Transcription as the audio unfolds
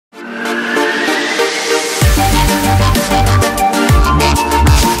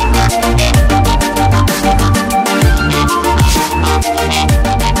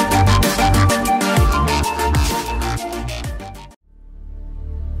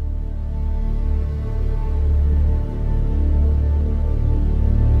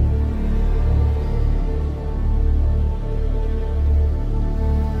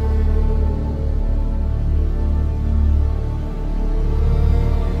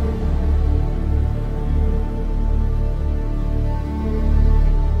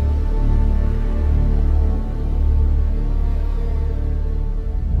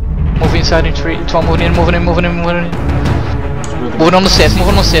side in 3, 2, 1, moving in. Moving on the stairs,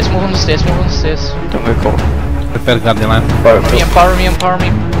 moving on the stairs. Don't go cold. Prepare guardian line. Empower me.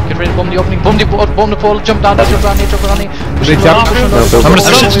 Get ready to bomb the opening. Bomb the portal, jump down, push on the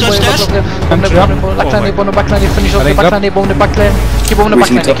backline, finish off the backline, bomb the backline. Keep on the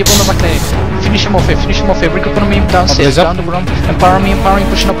backline. Finish him off here. Regroup on me downstairs, down the room. Empower me,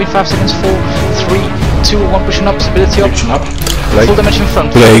 pushing up in 5 seconds. 4, 3, 2, 1, pushing up, stability up. Full damage in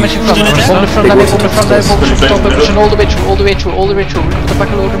front. Bomb the front line, pushing all the way through. Regroup the back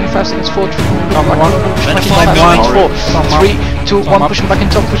loader in 5 seconds. 4, 3, 2, 1, pushing back in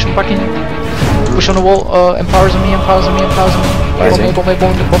top, pushing back in. Push on the wall, empowers me. Bomb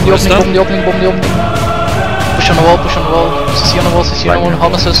the opening. Push on the wall. CC on the wall,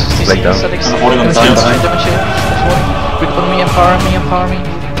 harnesses, CC, statics, damage here. Regroup on me, empower me.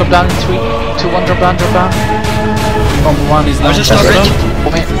 Drop down in 3, 2, 1, drop down. Bomb 1 is down.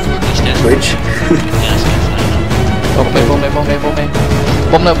 Bridge.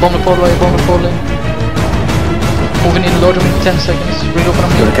 Bomb the portal. Moving in, load him in 10 seconds. Regroup on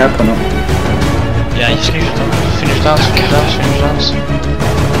me. Got a cap or no? Yeah, you finish dance.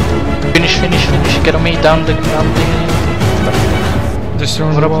 Finish. Get on me, down the. Just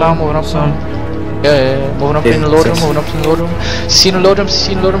Moving up now. Yeah. Moving up in the load room. CC in the load room.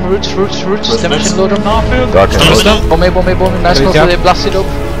 Roots. Damage in the load room. Bomb. Nice call for they blasted up.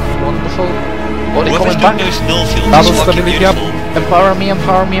 Wonderful. Body coming back. Double stability up. Empower me.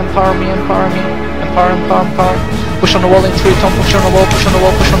 Push on the wall in 3, Tom, push on the wall.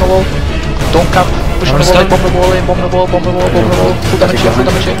 Don't cap. Push on the wall, bomb the wall. Full damage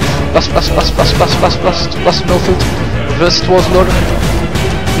here. Blast, no field. Reverse towards loader.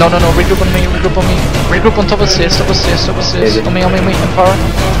 No, regroup on me. Regroup on top of the stairs. On me, empower.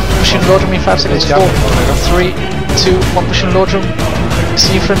 Pushing loader me 5 seconds. 4, 3, 2, 1, pushing loader.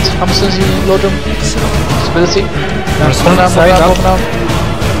 See in front, Hamilton's in loader. Stability. Move down.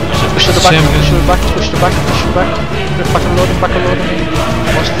 Push to the back. Back and loading.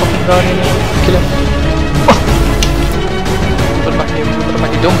 Watch the fucking guardian. Kill him. Put it back here.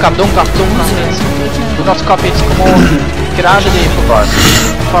 Don't cap. Do not copy it. Come on. Get out of there.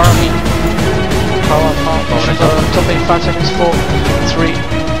 Power me. Power. Push on the top in 5 seconds. 4, 3,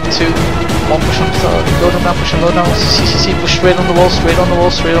 2, 1. Push on the load down. CC. Push straight on the wall.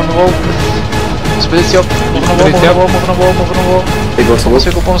 Stability up. Moving on the wall.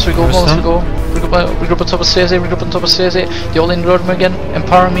 Bonus we go. Regroup on top of stairs. The all in load again.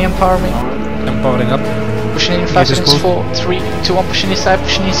 Empower me. Empowering up. Pushing in 5 seconds. 4, 3, 2, 1. Pushing inside.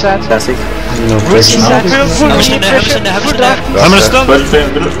 Classic. Roots inside.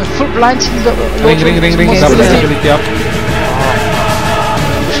 Full blinds in the Ring. Double stability up.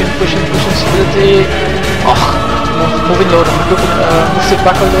 Pushing. Stability. Moving load room. Move to the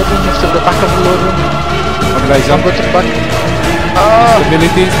back of the load room. Mobilize up. Go to the back.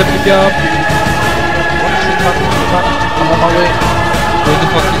 Stability up. I'm on my way. Where the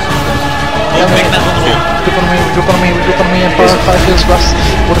fuck is Regroup on me, and power 5 fields blast.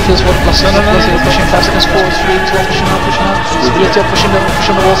 Water fields, blast. Pushing 5 seconds, 4, 3, 2, 1, pushing out. Stability up, pushing on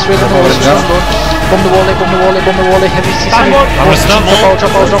the wall, straight on the wall. Bomb the wall, heavy CC.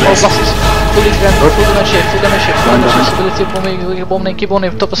 Drop out, blast. Full damage here. Stability, bomb, keep on,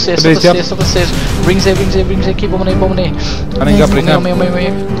 top of stairs. Rings here, keep on,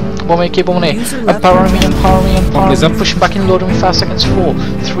 Bomb, keep on, empower me. Pushing back in load room in 5 seconds. 4,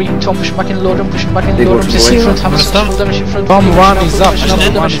 3, 2, pushing back in load room. CC in front, full damage in front. Bomb 1 is up.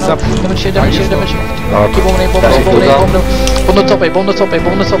 Damage here. Keep on, bomb the top, keep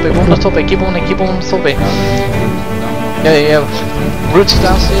on top. Yeah. Roots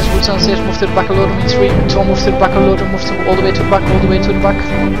downstairs, move to the back of loader in 3, 2, move to the back of loader, move all the way to the back.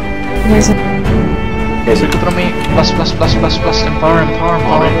 Regroup on me, blast, empower.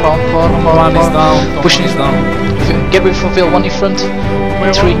 One is down. Pushing is down. Get ready for veil, 1 in front.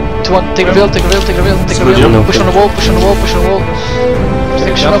 3, 2, 1, take a veil. Push on the wall. Push on the wall,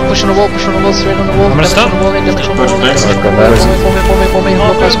 straight on the wall. I'm gonna stop. Bomb,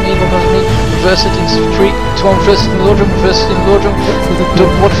 reverse it in 3, 2, 1, reverse it in the load room. Do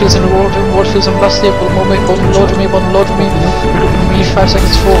what feels in the load room, what feels in blast here. Bomb the load room. 5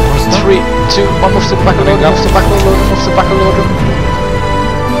 seconds, 4, 3, 2, 1, move to the back of the load room.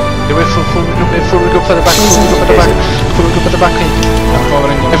 Get ready for full regroup for the back.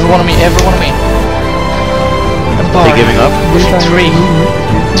 Everyone on me. They giving up? 3,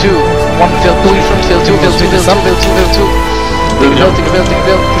 2, 1, field 2 in front, field 2. Take a veil,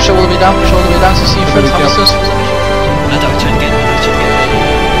 push all the way down, CC in front, hamsters.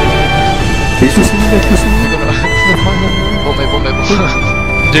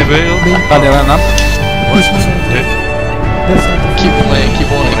 Bomb. They will. Battalion up. Keep on it,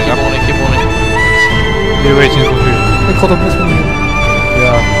 keep on it, keep on it, keep on it. They're waiting for you.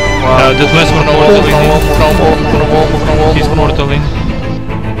 Yeah. This one's Move on the wall, move on the wall, move on the wall, He's move on the wall. mortaling.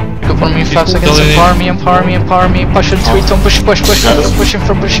 Go for me, 5 seconds, empower me, empower me, empower me, push in 3, Tom, push in front, push in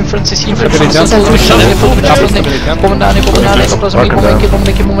front, CC in front, push in front, bomb down, keep on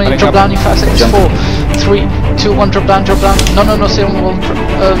me, drop down in 5 seconds, 4, 3, 2, 1, drop down, no, stay on the wall,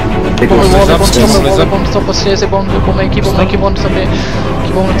 bomb the top of stairs, bomb, keep on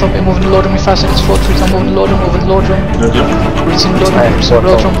the top, moving the load room in 5 seconds, 4, 3, Tom, moving the load room, reaching the load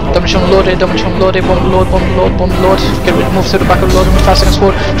room, damage on load, bomb the load, get rid, move to the back of the load room in 5 seconds,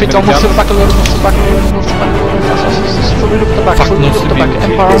 4, 3, Tom, move to the back of the load room, move to the back of the load room, fully look the back,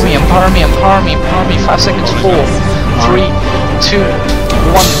 empower me, 5 seconds, 4, 3, 2,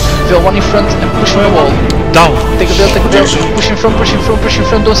 1, Bill, 1 in front and push on the wall. Down. Take a bill, push in front,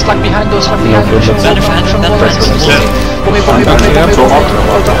 don't slack behind, push on the wall,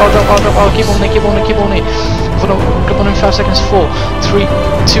 keep on it. Grab on in 5 seconds, 4, 3,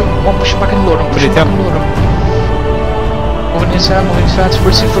 2, 1, push back in the load room, Moving inside,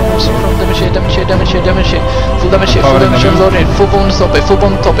 reaching from, damage here, full damage, loading, full bomb on the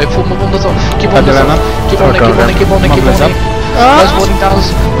top, full move on the top, keep on it. Guys holding down,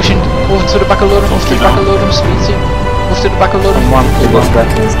 pushing, moving to the back of the load room, speed team, move to the back of the load room.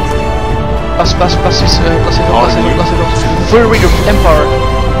 Pass it. Full reader, Empire,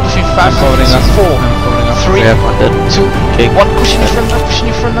 pushing 5, 4, 3, 2, 1, pushing in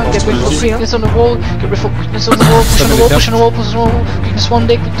front now, get rid of quickness on the wall, push on the wall, quickness one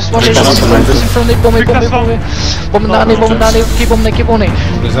day, push in front, bomb it, keep on it.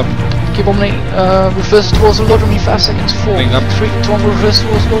 Keep on it, reverse towards the load room in 5 seconds, 4, 3, 2, 1, reverse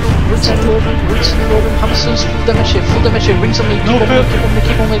towards the load room, Hammerson's full damage here, rings on me,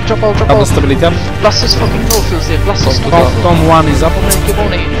 keep on it, drop out. Blast this fucking no fields there, blast this. Tom 1 is up.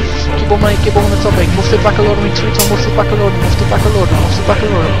 Keep on the topic, move to the back of the load room, 3, Tom, move to the back of the load room,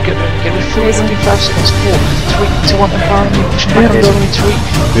 get it full in 5 seconds, 4, 3, 2, 1, empower me, pushing back on the load room, 3,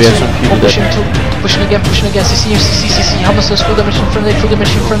 2, 1, pushing again, CC, Hammerson's full damage in front,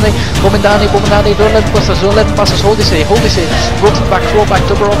 bombing down, don't let them pass us, hold this here, roll back,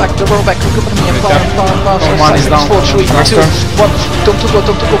 double roll back, look up at me, empower, 4, 3, 2, 1, don't to go,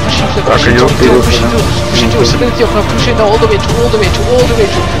 pushing through, stability up now, pushing all the way through,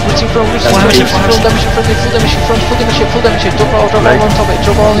 reaching from, full damage in front, drop all on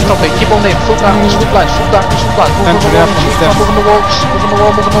top, keep on it, full darkness, full blind,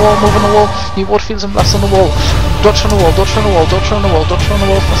 moving the wall, need warfields and blast on the wall, dodge on the wall,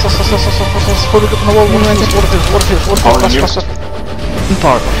 fully look on the wall, warfields,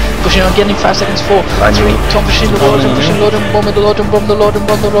 Park. Pushing on, getting 5 seconds, 4, 3, Tom, pushing the load room, bomb the load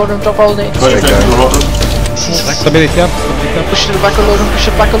room, drop all the Stability up. push to the back of the load room,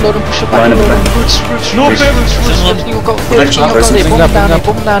 roots,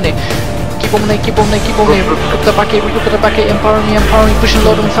 bomb down it, keep on it, look at the back, empower me, pushing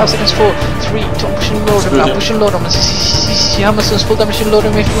load room in 5 seconds, 4, 3, 2, pushing load room, see Hammerson's full damage in load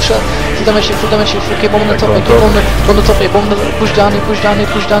room, full damage, keep on the top, push down it,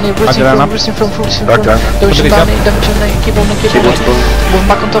 racing from, damage down it, keep on it, move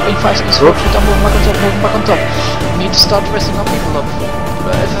back on top in 5 seconds, 4, move back on top, need to start pressing our people up,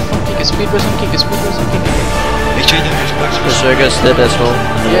 speed pressing kick. Weet je, Berserkers dead as well.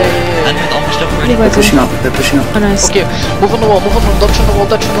 Yeah. And with almost up ready. They're pushing up. Oh, nice. Okay, move on the wall, dodge on the wall,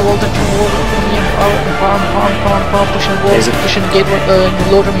 pushing the wall, pushing gate,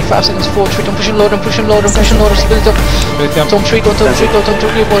 load room in 5 seconds, 4, 3, Tom, pushing load room, split it up, Tom 3, go,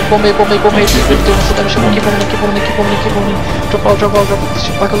 bomb it, full damage, keep on, drop out,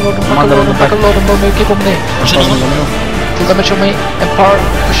 back a load room, bomb it, keep on there, full damage on me, empower,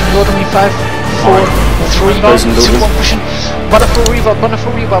 pushing load room in 5, 4, 3, 2, 1, pushing, banner for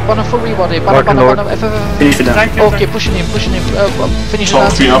rebound, Finish with them. okay, pushing him, finish it.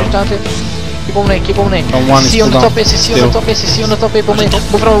 Keep on it. See on the top, see on the top, bomb it.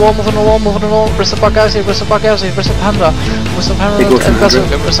 Move on the wall, press up guys here, press up Handra, press up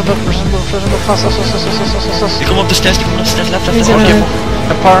fast. Die komen op de stairs, left. Okay,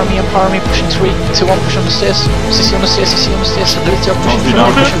 empower me, pushing 3, 2, 1, push on the stairs, CC on the stairs, stability up, pushing front,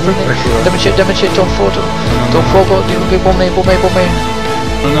 damage it, don't fall, bomb me.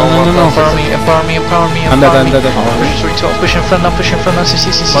 No. Empower me. Under. Push in front now, CC.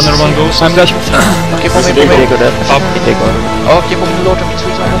 Under one goes. I'm dead. Okay, bomb me. Okay, moving the load room,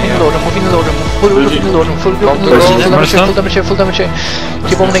 moving the load room, full damage.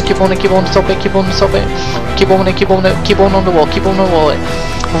 Keep on the top, keep on the wall.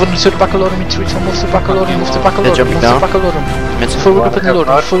 Moving to the back of loading, 3, 2, move to the back of loading, move to the back of loading, move to the back of loading. Full group in the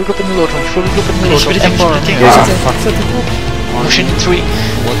loading, full group in the loading, full group in the loading. Pushing in 3, 2,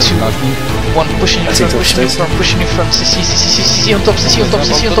 1, pushing in front, pushing in front, CC on top, CC on top,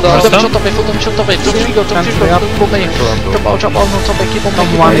 CC on top, full damage on top, full damage on top, top 3 go, top 3 go, drop out, on top, keep on, drop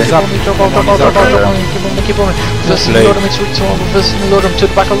out, keep on, reversing the loading, 3, 2, 1, reversing the loading, to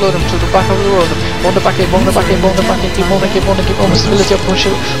the back of loading, to the back of the loading, on the back end, keep on, stability up, push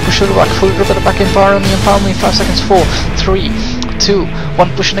it back, full grip at the back end, empower me, 5 seconds, 4, 3, 2,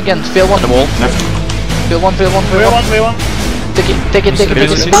 1, pushing again, fail 1, fail 1, Take it,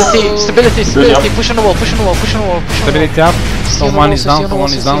 stability, push on the wall, Stability up. Someone is down,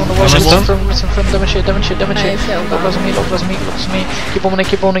 someone is down. Damage, lock me, keep on,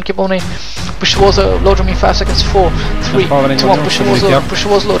 push the walls, load on me, 5 seconds, 4, 3, 2, 1, push the walls, load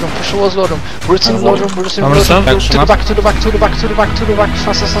them, roots in, load them, to the back,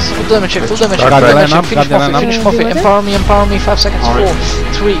 fast, full damage, finish Muffy, empower me, 5 seconds, 4,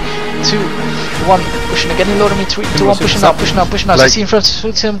 3, 2, 1, pushing again, load me, 3, 2, 1, pushing out, CC in front,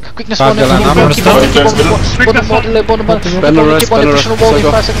 quickness 1, keep on, pushing the wall in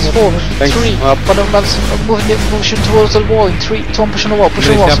 5 seconds, 4, 3, 1, motion towards the wall in 3, 2, 1, pushing the wall,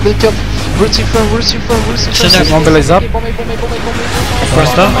 stability up, roots in front, Mobilize up.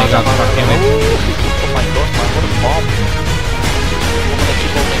 First down. Oh my god, fucking it. Oh my god, what a bomb.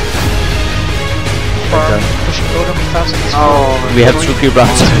 Pushing load on me 5 seconds, 4, We have 2 cubes.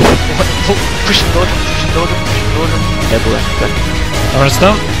 pushing load on. First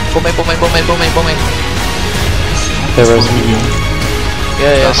down. Bomb me. There was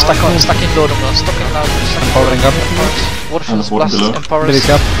Yeah, stuck in load now, stuck in loud. Powering up. Waterfalls blast, empowers.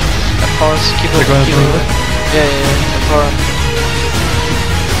 Stability up. Empowers, keep it. Yeah, empower.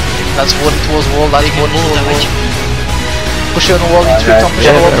 That's one towards wall, that's one towards wall. Push it on the wall, in 3, push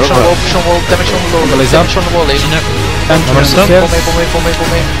on the wall, damage on the wall, damage on the wall, Bomb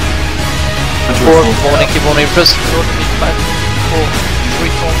me. 4, keep on, press, load me, 5, 4,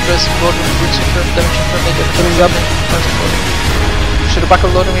 3, 2, 1, press, load me, roots in front, damage on front, push the back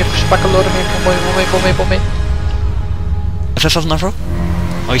of load me, bomb me. FF of Navro?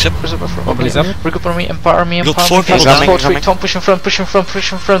 Oh, he's up. Mobilize up. Regroup on me, empower me, 4 people 3, Tom, push in front, quickness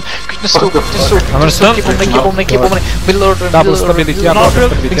 2, keep on, middle order, Double stability up.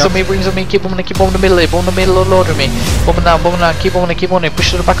 brings on me, keep on the middle, load me, bomb now, keep on,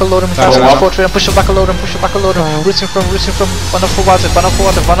 push the back of load me, fast, 4, 3, push the back of load, roots in front, banner for water,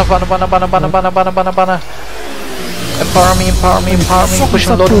 banner. Empower me, push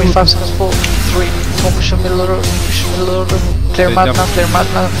and load me, 5 seconds, 4, 3, 2, push the middle order, clear mad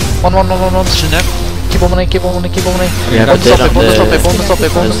now, 1, keep on, keep on the top,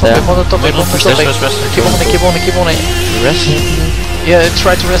 keep on, Rest. yeah,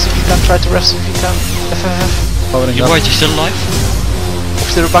 try to rest if you can, FFF, Powering You up. white, you still alive? move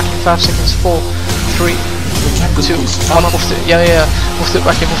to the back in 5 seconds, 4, 3, 2, 1, move to, move to the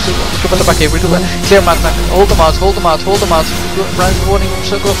back, clear mad now, hold them out, Brian's warning,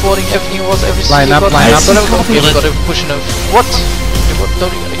 circle of warning, everything was, Line up. we got it, pushing over, what? We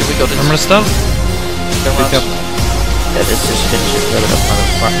got it, Remember the stuff? clear mad. Yeah, this is finishing.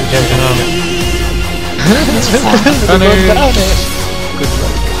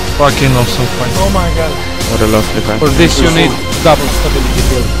 Fucking awesome fight. Oh my god, What a lovely fight. For this you need double stability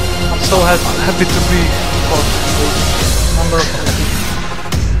build. I'm so happy to be member of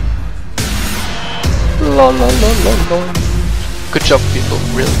lol. Good job people,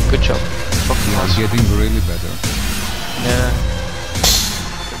 really good job. Fucking awesome. Getting really better. Yeah.